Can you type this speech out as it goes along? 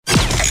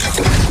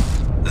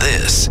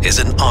is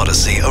an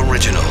Odyssey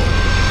original.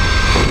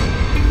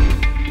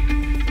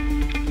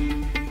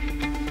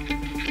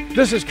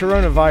 This is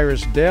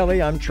Coronavirus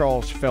Daily. I'm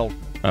Charles Felton.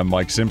 I'm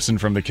Mike Simpson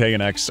from the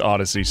KNX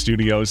Odyssey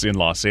Studios in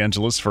Los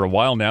Angeles. For a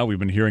while now, we've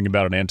been hearing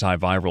about an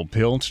antiviral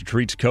pill to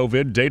treat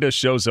COVID. Data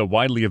shows a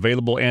widely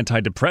available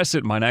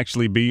antidepressant might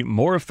actually be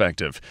more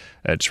effective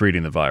at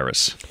treating the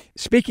virus.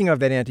 Speaking of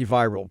that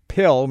antiviral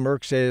pill,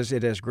 Merck says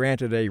it has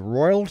granted a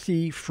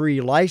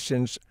royalty-free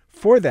license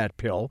for that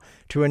pill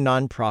to a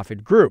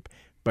nonprofit group,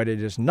 but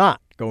it is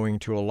not going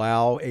to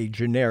allow a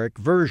generic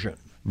version.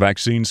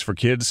 Vaccines for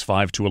kids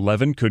 5 to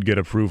 11 could get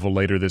approval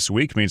later this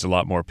week. Means a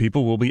lot more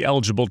people will be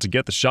eligible to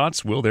get the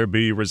shots. Will there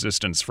be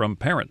resistance from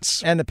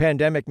parents? And the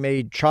pandemic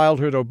made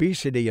childhood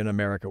obesity in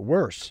America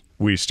worse.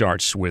 We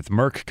start with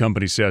Merck.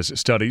 Company says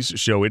studies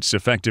show it's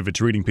effective at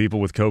treating people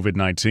with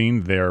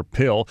COVID-19, their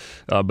pill,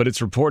 but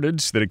it's reported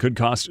that it could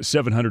cost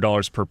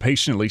 $700 per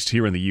patient, at least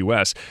here in the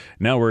U.S.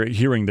 Now we're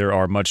hearing there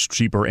are much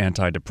cheaper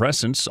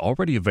antidepressants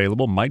already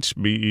available, might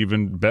be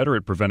even better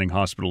at preventing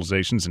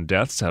hospitalizations and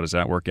deaths. How does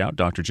that work out?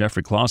 Dr.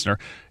 Jeffrey Klausner,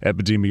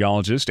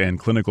 epidemiologist and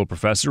clinical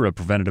professor of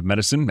preventive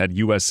medicine at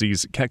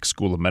USC's Keck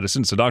School of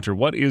Medicine. So, doctor,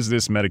 what is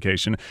this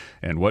medication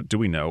and what do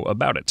we know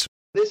about it?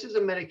 This is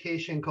a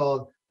medication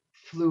called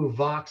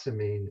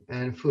fluvoxamine,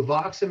 and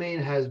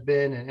fluvoxamine has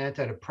been an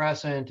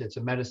antidepressant. It's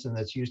a medicine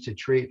that's used to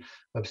treat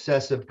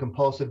obsessive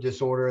compulsive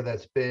disorder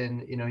that's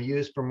been,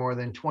 used for more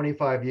than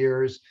 25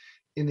 years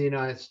in the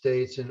United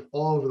States and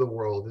all over the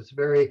world. It's a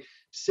very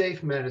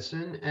safe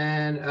medicine,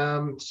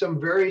 and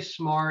some very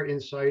smart,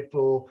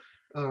 insightful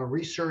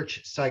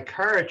research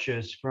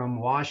psychiatrists from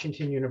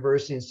Washington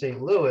University in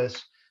St.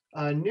 Louis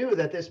knew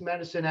that this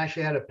medicine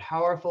actually had a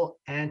powerful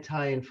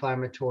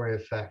anti-inflammatory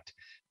effect.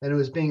 And it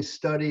was being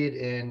studied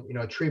in,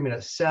 treatment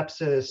of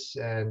sepsis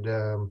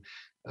and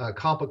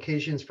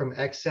complications from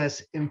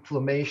excess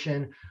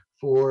inflammation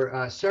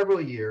for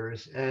several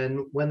years.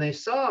 And when they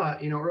saw,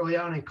 early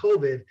on in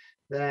COVID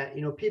that,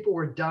 people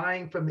were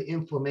dying from the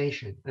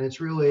inflammation, and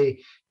it's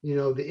really,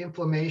 the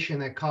inflammation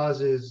that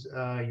causes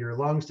your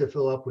lungs to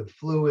fill up with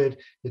fluid.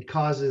 It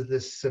causes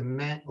this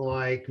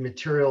cement-like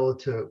material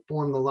to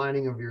form the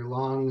lining of your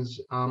lungs.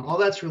 All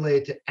that's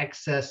related to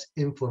excess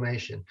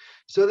inflammation.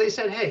 So they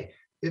said, hey,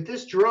 if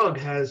this drug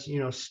has,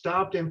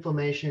 stopped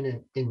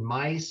inflammation in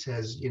mice,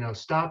 has,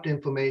 stopped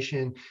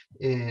inflammation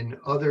in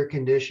other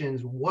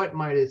conditions, what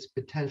might its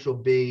potential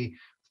be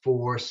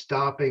for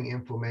stopping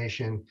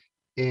inflammation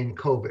in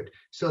COVID?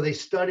 So they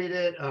studied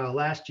it.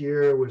 Last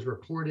year was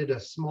reported a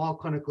small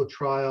clinical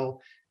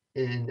trial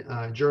in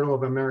Journal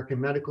of American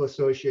Medical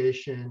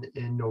Association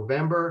in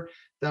November.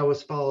 That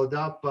was followed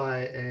up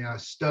by a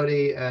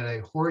study at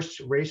a horse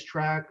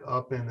racetrack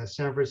up in the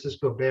San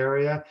Francisco Bay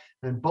Area.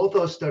 And both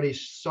those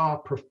studies saw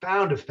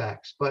profound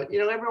effects. But,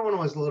 everyone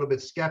was a little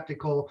bit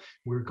skeptical.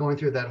 We were going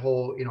through that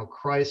whole,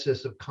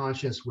 crisis of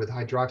conscience with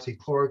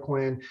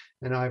hydroxychloroquine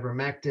and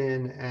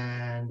ivermectin.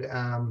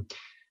 And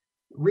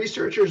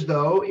researchers,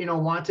 though,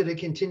 wanted to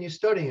continue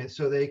studying it.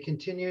 So they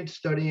continued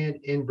studying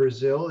it in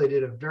Brazil. They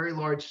did a very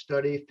large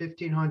study,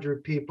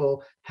 1,500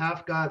 people.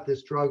 Half got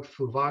this drug,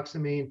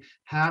 fluvoxamine,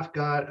 half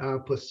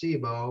got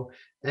placebo.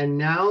 And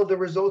now the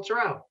results are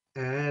out,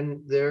 and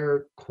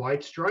they're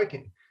quite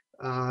striking.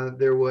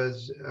 There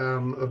was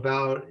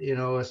about,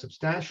 a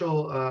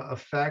substantial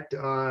effect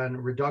on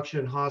reduction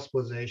in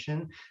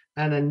hospitalization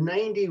and a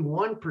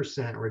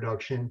 91%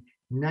 reduction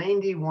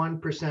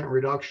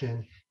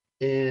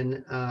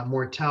in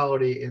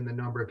mortality in the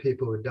number of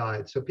people who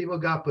died. So people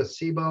got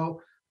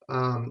placebo,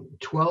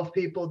 12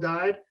 people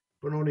died,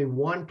 but only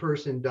one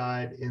person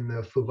died in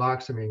the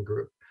fluvoxamine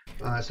group.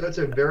 So it's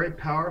a very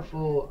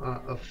powerful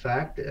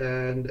effect,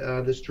 and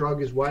this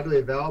drug is widely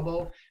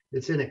available.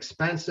 It's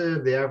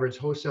inexpensive. The average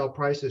wholesale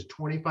price is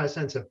 25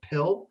 cents a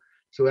pill,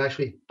 so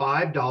actually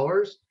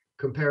 $5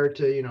 compared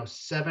to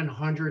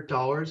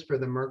 $700 for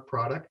the Merck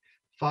product.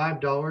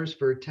 $5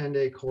 for a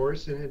 10-day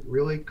course, and it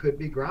really could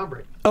be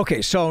groundbreaking.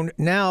 Okay, so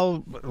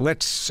now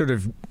let's sort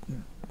of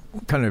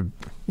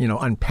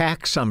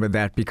unpack some of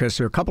that, because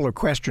there are a couple of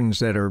questions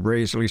that are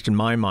raised, at least in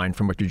my mind,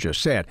 from what you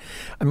just said.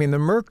 I mean, the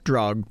Merck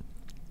drug,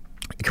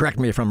 correct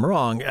me if I'm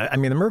wrong, the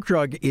Merck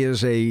drug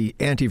is a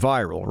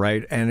antiviral,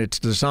 right? And it's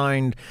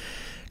designed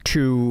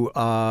to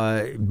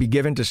be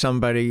given to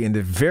somebody in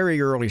the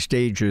very early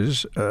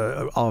stages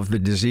of the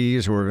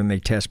disease, or when they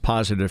test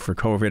positive for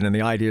COVID. And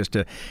the idea is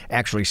to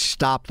actually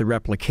stop the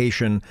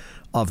replication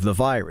of the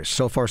virus.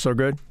 So far, so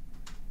good?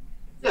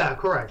 Yeah,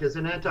 correct. It's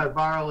an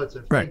antiviral. It's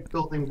a fake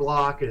building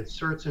block. It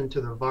inserts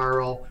into the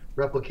viral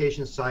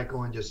replication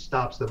cycle and just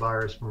stops the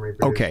virus from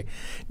reproducing. Okay.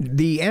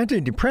 The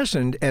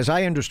antidepressant, as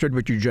I understood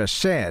what you just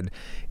said,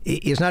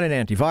 is not an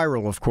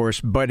antiviral, of course,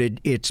 but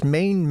its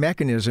main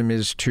mechanism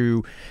is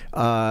to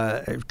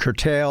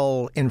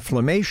curtail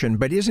inflammation.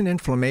 But isn't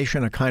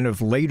inflammation a kind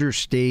of later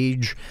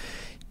stage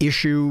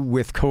issue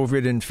with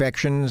COVID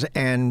infections?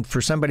 And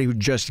for somebody who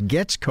just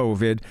gets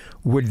COVID,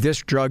 would this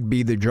drug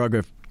be the drug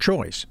of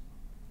choice?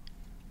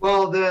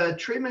 Well, the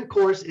treatment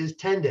course is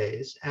 10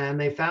 days, and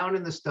they found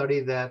in the study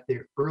that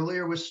the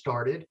earlier was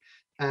started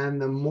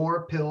And the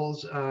more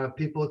pills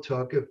people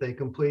took, if they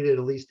completed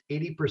at least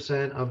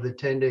 80% of the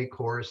 10-day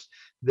course,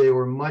 they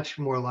were much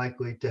more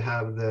likely to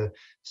have the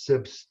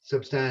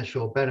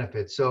substantial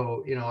benefits.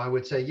 So, I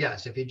would say,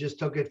 yes, if you just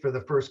took it for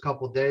the first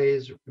couple of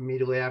days,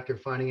 immediately after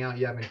finding out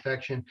you have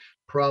infection,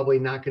 probably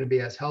not going to be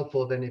as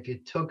helpful than if you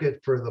took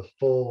it for the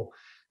full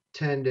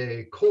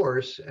 10-day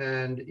course.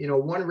 And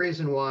one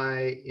reason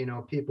why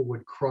people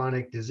with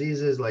chronic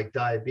diseases like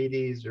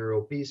diabetes or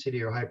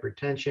obesity or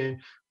hypertension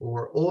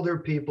or older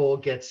people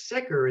get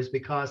sicker is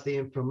because the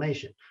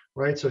inflammation,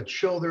 right? So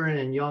children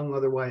and young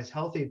otherwise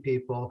healthy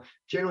people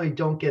generally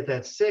don't get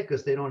that sick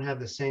because they don't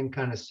have the same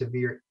kind of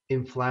severe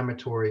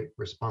inflammatory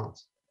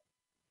response.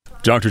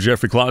 Dr.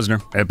 Jeffrey Klausner,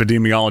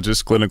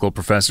 epidemiologist, clinical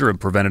professor of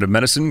preventive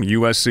medicine,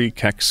 USC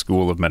Keck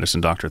School of Medicine.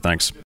 Doctor,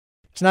 thanks.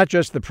 It's not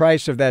just the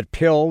price of that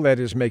pill that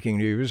is making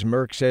news.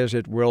 Merck says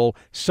it will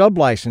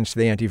sublicense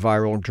the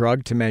antiviral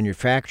drug to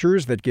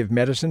manufacturers that give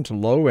medicine to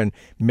low and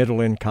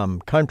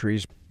middle-income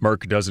countries.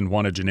 Merck doesn't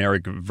want a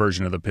generic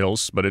version of the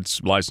pills, but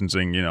it's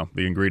licensing,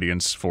 the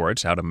ingredients for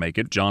it, how to make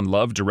it. John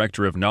Love,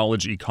 director of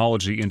Knowledge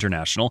Ecology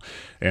International,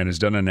 and has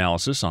done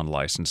analysis on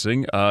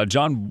licensing.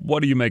 John,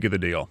 what do you make of the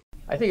deal?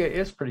 I think it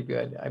is pretty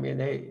good. I mean,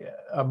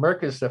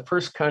 Merck is the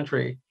first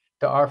country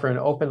to offer an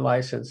open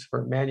license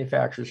for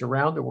manufacturers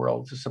around the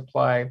world to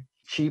supply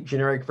cheap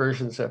generic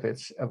versions of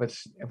its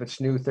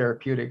new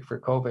therapeutic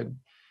for COVID.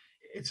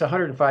 It's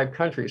 105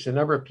 countries. The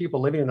number of people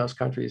living in those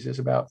countries is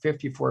about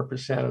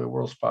 54% of the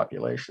world's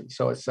population.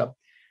 So it's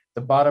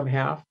the bottom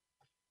half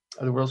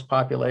of the world's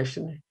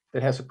population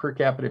that has a per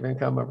capita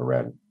income of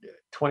around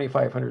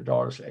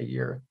 $2,500 a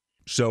year.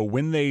 So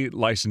when they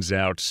license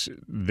out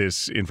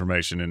this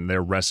information and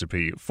their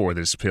recipe for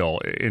this pill,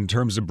 in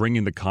terms of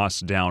bringing the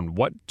cost down,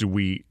 what do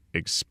we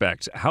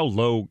expect? How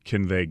low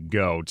can they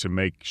go to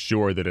make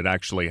sure that it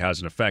actually has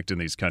an effect in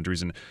these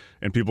countries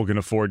and people can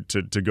afford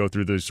to go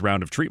through this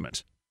round of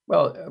treatment?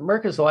 Well,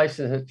 Merck is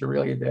licensed to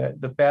really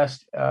the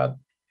best and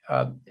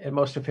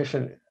most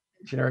efficient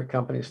generic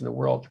companies in the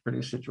world to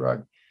produce a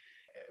drug.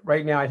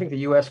 Right now, I think the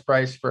U.S.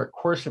 price for a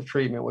course of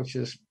treatment, which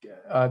is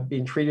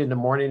being treated in the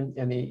morning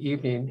and the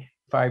evening,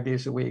 5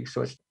 days a week,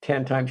 so it's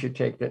 10 times you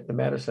take the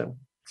medicine,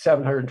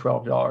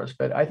 $712.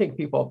 But I think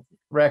people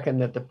reckon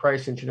that the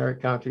price in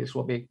generic countries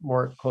will be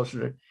more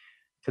closer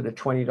to the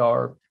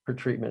 $20 per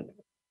treatment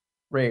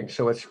range.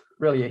 So it's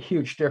really a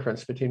huge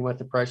difference between what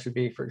the price would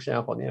be, for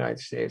example, in the United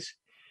States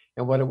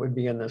and what it would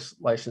be in this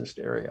licensed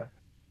area.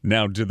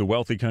 Now, do the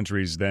wealthy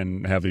countries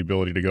then have the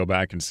ability to go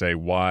back and say,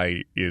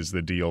 why is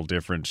the deal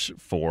different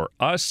for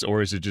us?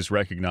 Or is it just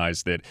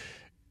recognized that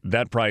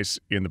that price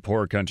in the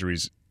poorer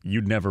countries,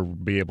 you'd never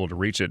be able to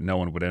reach it? No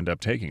one would end up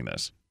taking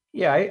this.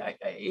 Yeah,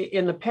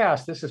 in the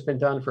past, this has been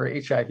done for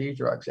HIV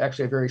drugs,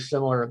 actually a very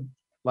similar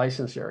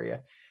license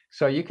area.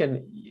 So you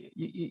can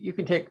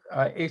take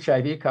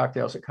HIV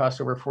cocktails that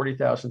cost over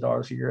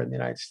 $40,000 a year in the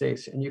United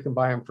States, and you can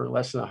buy them for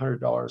less than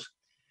 $100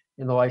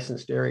 in the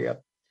licensed area,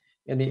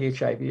 in the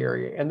HIV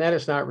area. And that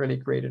has not really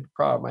created a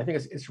problem. I think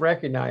it's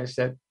recognized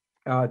that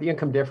the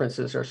income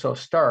differences are so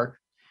stark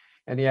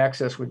and the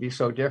access would be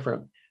so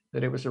different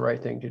that it was the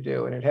right thing to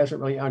do. And it hasn't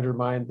really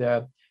undermined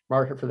the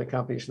market for the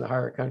companies in the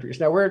higher countries.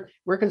 Now,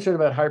 we're concerned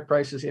about high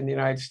prices in the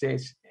United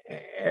States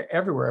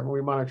everywhere. When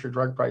we monitor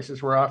drug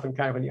prices, we're often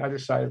kind of on the other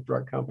side of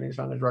drug companies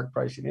on the drug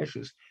pricing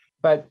issues.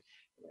 But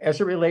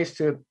as it relates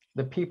to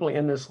the people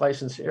in this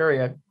licensed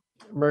area,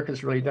 Merck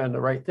has really done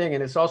the right thing.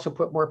 And it's also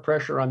put more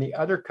pressure on the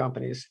other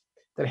companies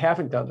that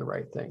haven't done the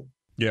right thing.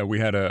 Yeah, we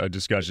had a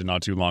discussion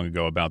not too long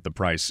ago about the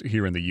price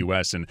here in the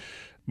U.S. and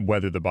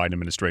whether the Biden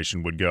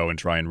administration would go and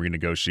try and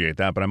renegotiate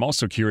that. But I'm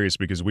also curious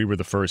because we were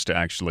the first to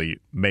actually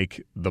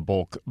make the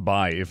bulk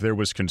buy. If there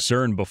was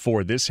concern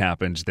before this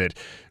happened that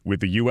with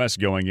the U.S.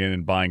 going in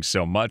and buying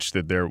so much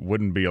that there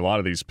wouldn't be a lot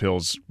of these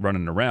pills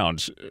running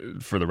around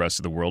for the rest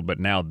of the world, but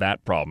now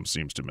that problem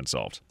seems to have been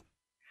solved.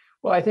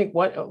 Well, I think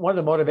one of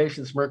the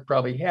motivations Merck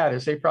probably had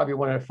is they probably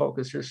wanted to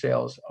focus their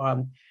sales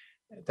on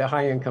the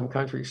high-income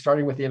countries,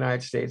 starting with the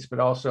United States, but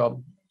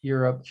also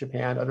Europe,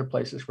 Japan, other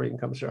places where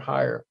incomes are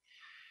higher.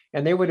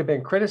 And they would have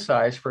been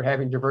criticized for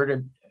having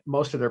diverted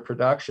most of their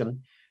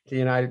production to the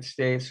United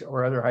States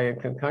or other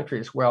high-income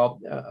countries. Well,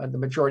 the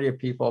majority of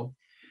people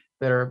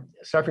that are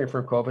suffering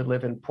from COVID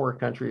live in poor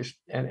countries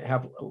and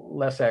have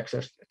less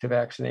access to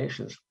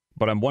vaccinations.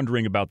 But I'm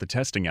wondering about the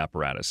testing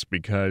apparatus,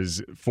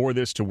 because for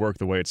this to work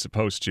the way it's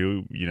supposed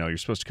to, you're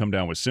supposed to come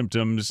down with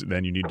symptoms,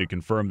 then you need to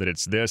confirm that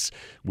it's this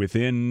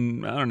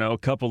within,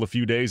 a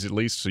few days at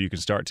least, so you can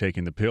start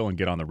taking the pill and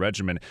get on the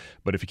regimen.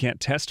 But if you can't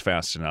test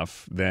fast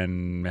enough,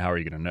 then how are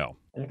you going to know?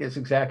 I think that's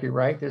exactly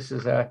right. This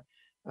is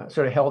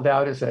sort of held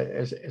out as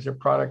a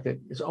product that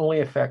is only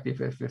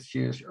effective if it's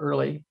used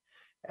early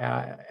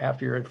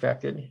after you're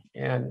infected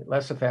and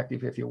less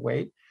effective if you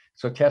wait.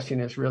 So testing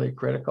is really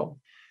critical.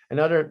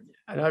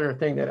 Another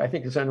thing that I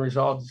think is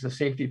unresolved is the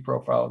safety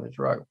profile of the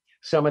drug.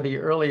 Some of the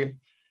early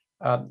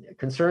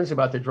concerns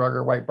about the drug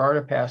are why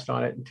BARDA passed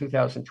on it in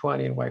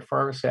 2020 and why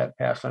Pharmasat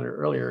passed on it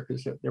earlier,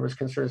 because there was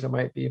concerns it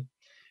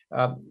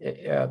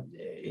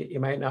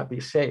might not be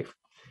safe.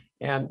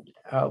 And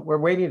we're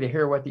waiting to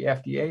hear what the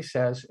FDA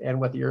says and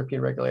what the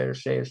European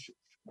regulators say in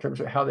terms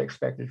of how they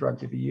expect the drug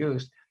to be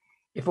used.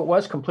 If it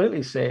was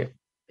completely safe,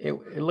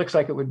 it looks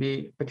like it would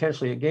be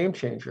potentially a game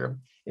changer,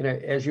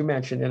 as you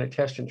mentioned, in a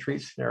test and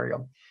treat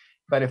scenario.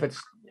 But if it's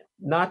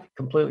not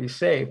completely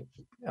safe,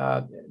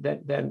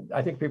 then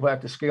I think people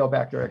have to scale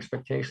back their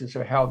expectations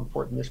of how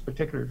important this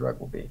particular drug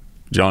will be.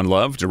 John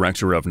Love,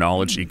 Director of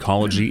Knowledge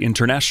Ecology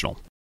International.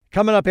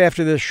 Coming up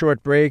after this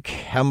short break,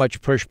 how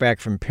much pushback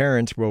from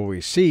parents will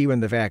we see when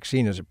the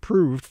vaccine is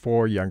approved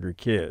for younger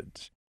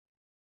kids?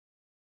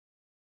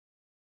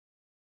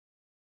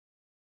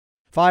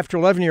 5 to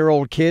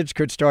 11-year-old kids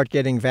could start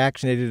getting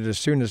vaccinated as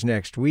soon as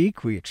next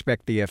week. We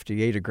expect the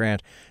FDA to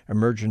grant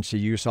emergency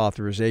use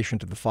authorization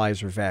to the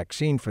Pfizer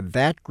vaccine for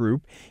that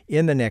group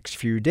in the next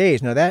few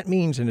days. Now, that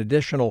means an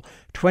additional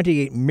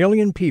 28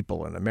 million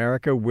people in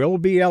America will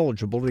be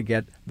eligible to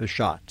get the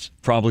shots.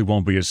 Probably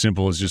won't be as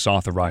simple as just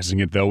authorizing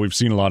it, though. We've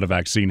seen a lot of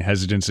vaccine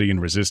hesitancy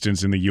and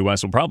resistance in the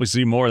U.S. We'll probably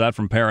see more of that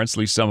from parents, at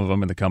least some of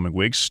them, in the coming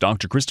weeks.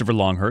 Dr. Christopher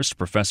Longhurst,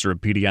 Professor of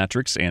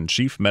Pediatrics and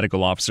Chief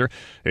Medical Officer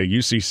at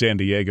UC San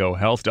Diego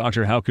Health.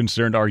 Doctor, how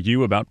concerned are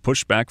you about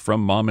pushback from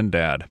mom and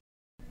dad?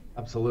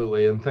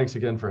 Absolutely, and thanks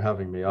again for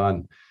having me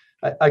on.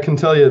 I can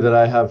tell you that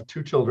I have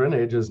 2 children,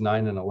 ages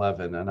 9 and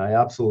 11, and I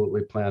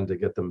absolutely plan to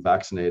get them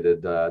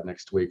vaccinated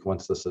next week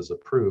once this is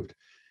approved.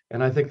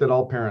 And I think that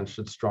all parents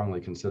should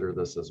strongly consider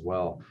this as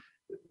well.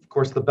 Of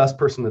course, the best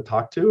person to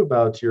talk to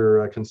about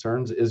your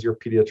concerns is your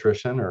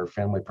pediatrician or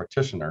family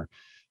practitioner.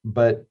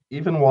 But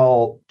even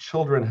while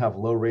children have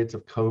low rates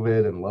of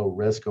COVID and low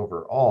risk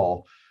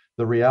overall,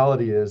 the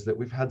reality is that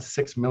we've had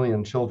 6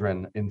 million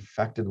children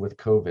infected with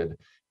COVID,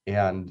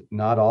 and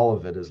not all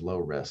of it is low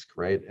risk,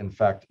 right? In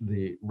fact,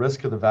 the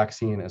risk of the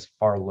vaccine is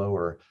far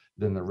lower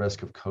than the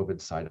risk of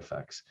COVID side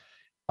effects.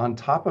 On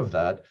top of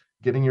that,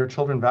 getting your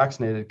children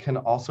vaccinated can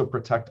also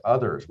protect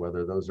others,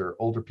 whether those are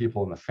older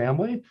people in the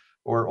family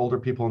or older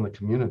people in the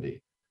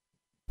community.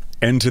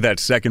 And to that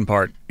second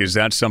part, is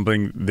that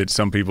something that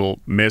some people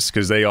miss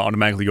because they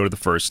automatically go to the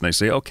first and they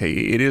say, okay,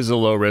 it is a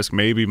low risk.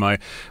 Maybe my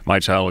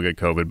child will get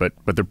COVID,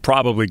 but they're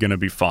probably going to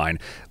be fine.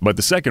 But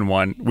the second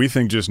one, we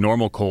think just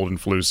normal cold and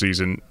flu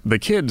season, the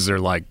kids are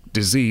like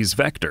disease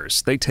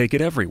vectors. They take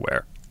it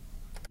everywhere.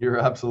 You're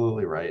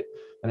absolutely right.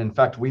 And in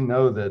fact, we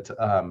know that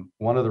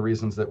one of the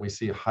reasons that we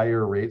see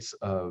higher rates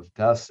of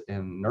deaths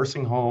in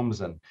nursing homes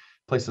and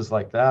places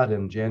like that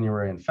in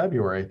January and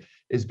February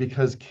is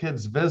because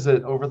kids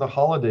visit over the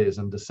holidays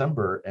in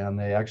December and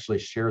they actually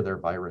share their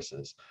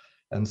viruses.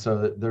 And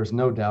so there's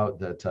no doubt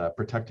that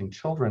protecting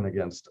children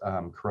against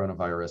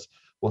coronavirus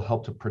will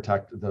help to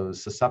protect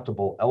those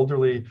susceptible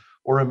elderly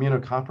or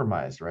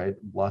immunocompromised, right?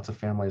 Lots of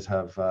families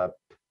have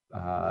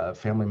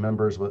family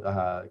members with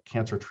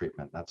cancer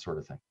treatment, that sort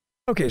of thing.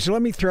 Okay, so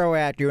let me throw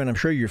at you, and I'm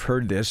sure you've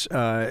heard this,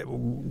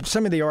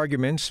 some of the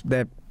arguments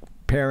that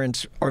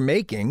parents are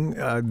making,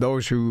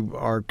 those who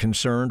are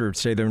concerned or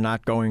say they're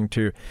not going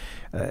to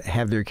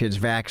have their kids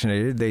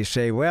vaccinated. They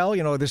say, well,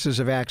 this is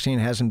a vaccine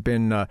hasn't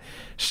been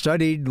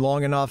studied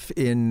long enough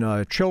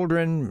in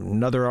children.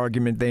 Another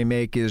argument they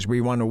make is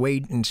we want to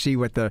wait and see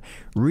what the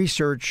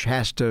research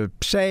has to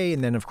say.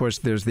 And then, of course,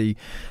 there's the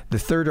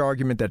third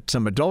argument that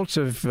some adults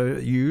have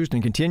used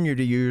and continue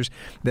to use,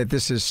 that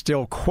this is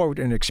still, quote,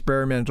 an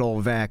experimental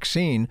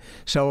vaccine.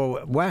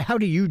 So how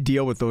do you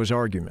deal with those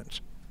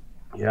arguments?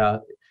 Yeah.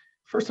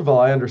 First of all,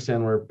 I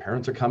understand where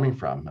parents are coming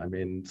from. I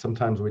mean,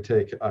 sometimes we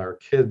take our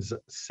kids'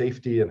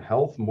 safety and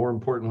health more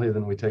importantly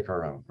than we take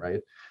our own, right?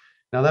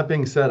 Now, that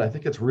being said, I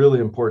think it's really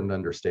important to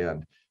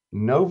understand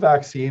no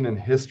vaccine in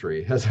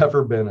history has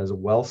ever been as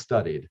well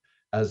studied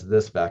as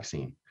this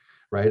vaccine,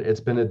 right? It's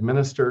been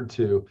administered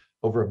to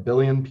over 1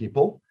 billion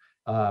people,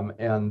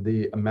 and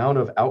the amount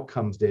of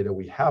outcomes data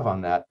we have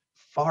on that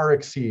far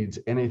exceeds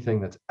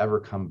anything that's ever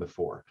come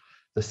before.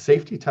 The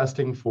safety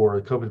testing for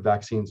COVID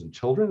vaccines in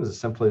children is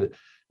simply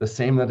the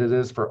same that it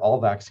is for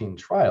all vaccine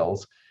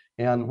trials.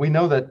 And we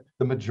know that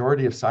the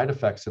majority of side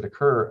effects that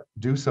occur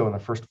do so in the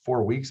first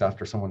 4 weeks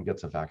after someone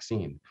gets a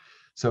vaccine.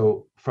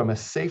 So from a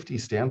safety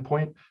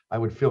standpoint, I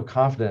would feel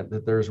confident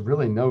that there's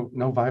really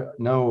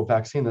no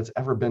vaccine that's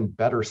ever been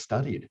better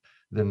studied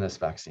than this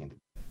vaccine.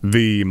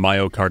 The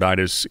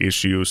myocarditis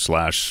issue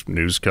 /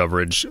 news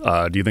coverage,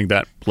 do you think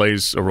that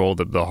plays a role,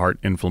 the heart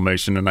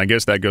inflammation? And I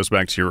guess that goes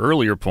back to your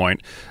earlier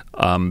point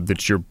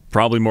that you're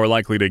probably more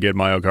likely to get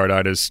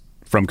myocarditis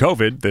from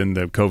COVID than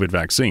the COVID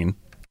vaccine.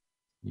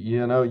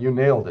 You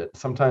nailed it.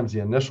 Sometimes the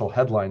initial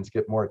headlines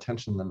get more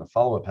attention than the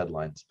follow-up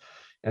headlines.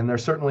 And there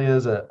certainly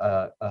is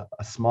a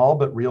small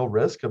but real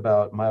risk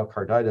about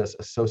myocarditis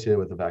associated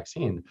with the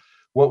vaccine.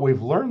 What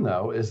we've learned,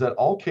 though, is that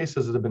all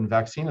cases that have been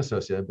vaccine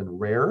associated have been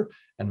rare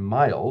and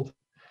mild.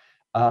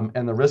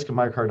 And the risk of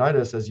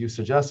myocarditis, as you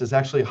suggest, is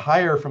actually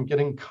higher from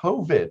getting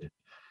COVID.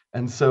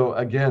 And so,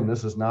 again,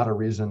 this is not a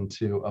reason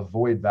to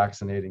avoid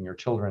vaccinating your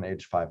children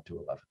aged 5 to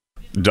 11.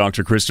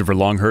 Dr. Christopher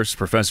Longhurst,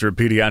 Professor of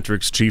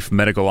Pediatrics, Chief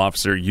Medical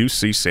Officer,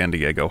 UC San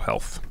Diego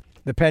Health.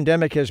 The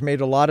pandemic has made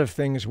a lot of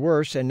things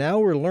worse, and now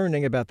we're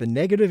learning about the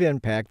negative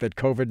impact that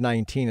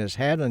COVID-19 has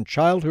had on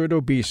childhood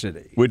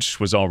obesity.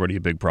 Which was already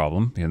a big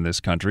problem in this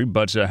country,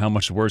 but how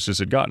much worse has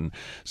it gotten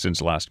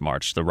since last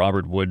March? The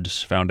Robert Wood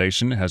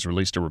Foundation has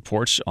released a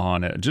report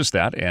on just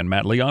that, and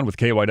Matt Leon with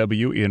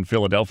KYW in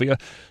Philadelphia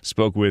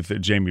spoke with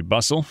Jamie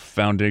Bussell,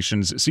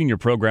 Foundation's Senior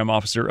Program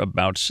Officer,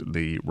 about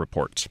the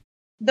report.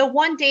 The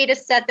one data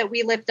set that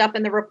we lift up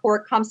in the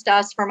report comes to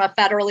us from a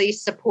federally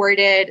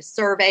supported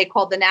survey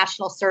called the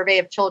National Survey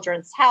of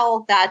Children's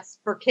Health. That's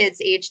for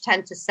kids aged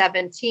 10 to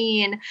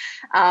 17.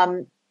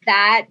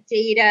 That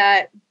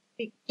data,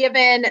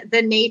 given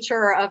the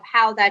nature of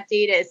how that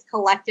data is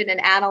collected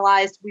and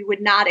analyzed, we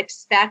would not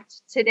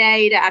expect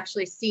today to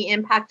actually see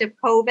impact of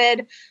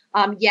COVID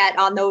yet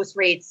on those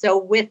rates. So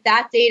with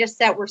that data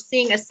set, we're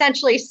seeing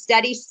essentially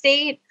steady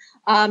state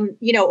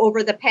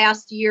over the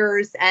past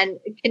years and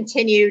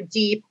continued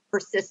deep,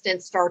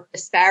 persistent, stark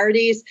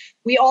disparities.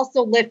 We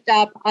also lift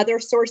up other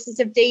sources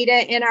of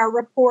data in our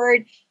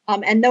report,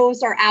 and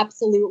those are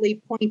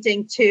absolutely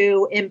pointing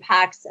to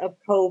impacts of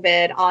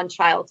COVID on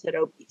childhood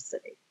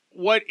obesity.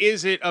 What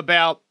is it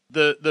about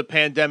the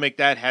pandemic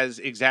that has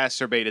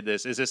exacerbated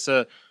this? Is this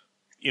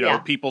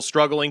people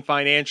struggling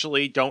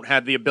financially, don't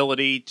have the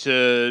ability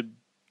to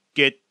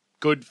get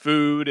good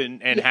food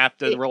and have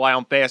to rely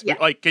on fast food?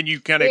 Like, can you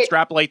kind of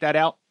extrapolate that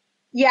out?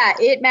 Yeah,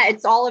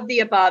 it's all of the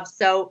above.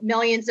 So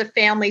millions of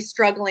families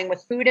struggling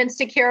with food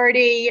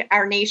insecurity.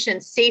 Our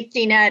nation's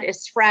safety net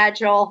is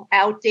fragile,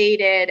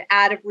 outdated,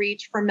 out of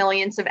reach for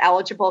millions of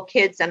eligible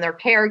kids and their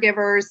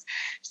caregivers.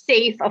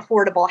 Safe,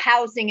 affordable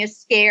housing is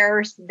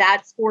scarce.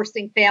 That's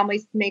forcing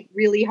families to make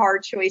really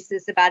hard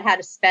choices about how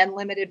to spend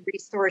limited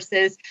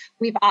resources.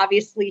 We've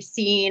obviously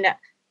seen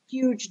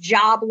huge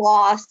job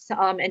loss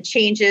and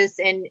changes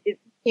in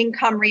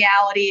income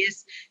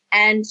realities.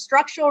 And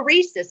structural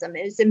racism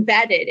is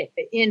embedded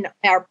in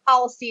our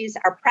policies,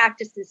 our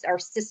practices, our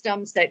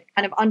systems that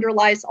kind of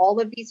underlies all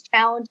of these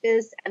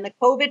challenges. And the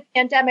COVID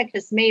pandemic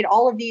has made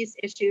all of these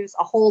issues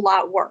a whole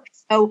lot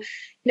worse. So,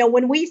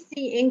 when we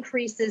see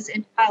increases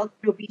in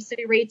childhood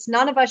obesity rates,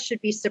 none of us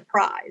should be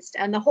surprised.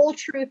 And the whole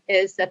truth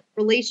is that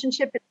the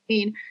relationship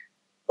between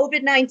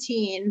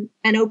COVID-19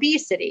 and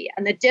obesity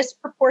and the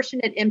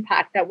disproportionate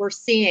impact that we're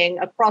seeing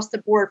across the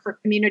board for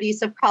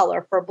communities of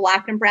color, for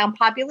Black and Brown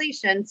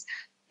populations,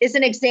 is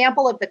an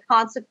example of the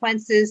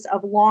consequences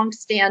of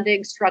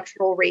longstanding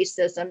structural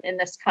racism in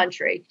this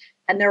country.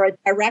 And they're a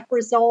direct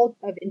result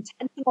of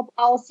intentional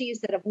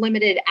policies that have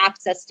limited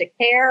access to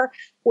care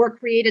or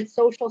created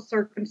social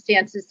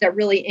circumstances that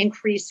really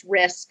increase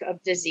risk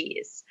of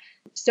disease.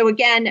 So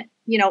again,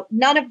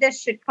 none of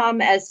this should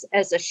come as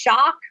a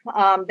shock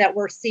that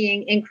we're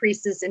seeing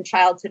increases in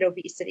childhood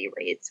obesity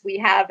rates. We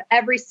have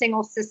every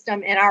single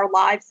system in our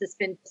lives that's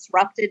been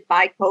disrupted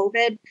by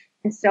COVID.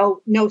 And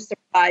so no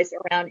surprise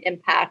around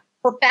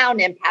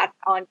profound impact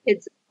on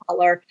kids of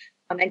color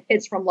and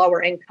kids from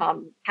lower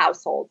income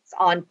households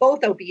on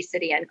both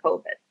obesity and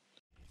COVID.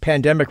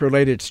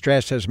 Pandemic-related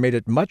stress has made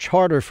it much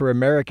harder for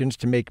Americans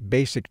to make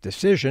basic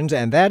decisions,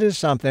 and that is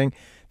something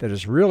that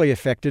has really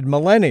affected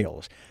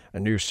millennials. A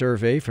new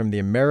survey from the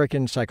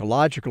American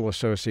Psychological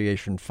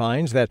Association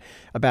finds that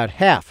about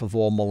half of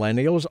all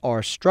millennials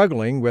are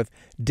struggling with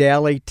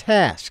daily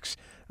tasks.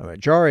 A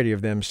majority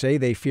of them say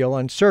they feel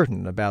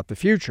uncertain about the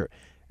future,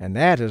 and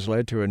that has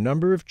led to a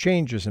number of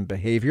changes in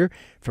behavior,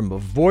 from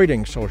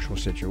avoiding social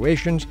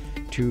situations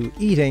to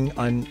eating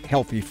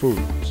unhealthy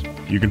foods.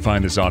 You can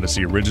find this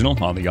Odyssey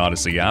original on the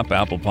Odyssey app,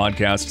 Apple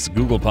Podcasts,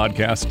 Google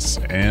Podcasts,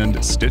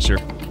 and Stitcher.